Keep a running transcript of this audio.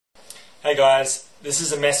Hey guys, this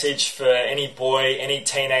is a message for any boy, any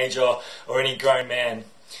teenager or any grown man.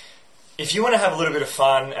 If you want to have a little bit of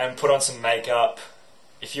fun and put on some makeup,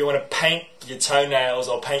 if you want to paint your toenails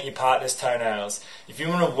or paint your partner's toenails, if you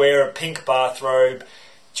want to wear a pink bathrobe,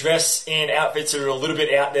 dress in outfits that are a little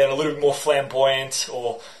bit out there and a little bit more flamboyant,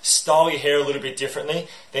 or style your hair a little bit differently,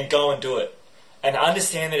 then go and do it. And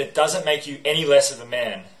understand that it doesn't make you any less of a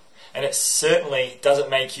man. And it certainly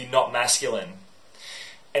doesn't make you not masculine.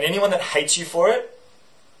 And anyone that hates you for it,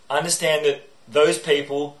 understand that those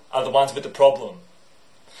people are the ones with the problem.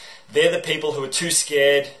 They're the people who are too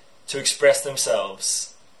scared to express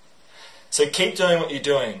themselves. So keep doing what you're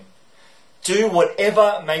doing. Do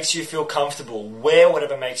whatever makes you feel comfortable. Wear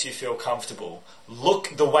whatever makes you feel comfortable.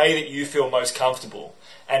 Look the way that you feel most comfortable.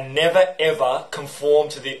 And never ever conform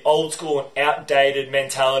to the old school and outdated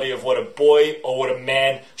mentality of what a boy or what a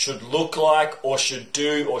man should look like or should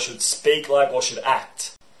do or should speak like or should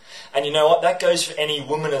act. And you know what? That goes for any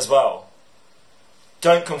woman as well.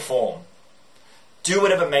 Don't conform. Do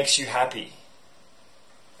whatever makes you happy.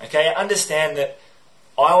 Okay? Understand that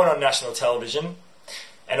I went on national television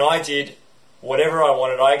and I did whatever I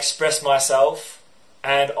wanted. I expressed myself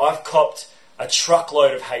and I've copped a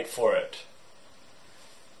truckload of hate for it.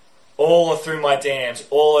 All through my DMs,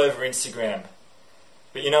 all over Instagram.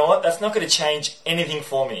 But you know what? That's not going to change anything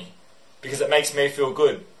for me because it makes me feel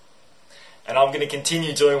good. And I'm going to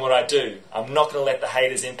continue doing what I do. I'm not going to let the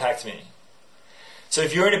haters impact me. So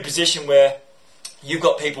if you're in a position where you've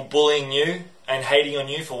got people bullying you and hating on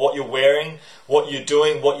you for what you're wearing, what you're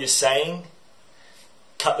doing, what you're saying,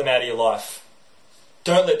 cut them out of your life.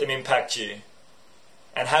 Don't let them impact you.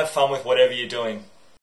 And have fun with whatever you're doing.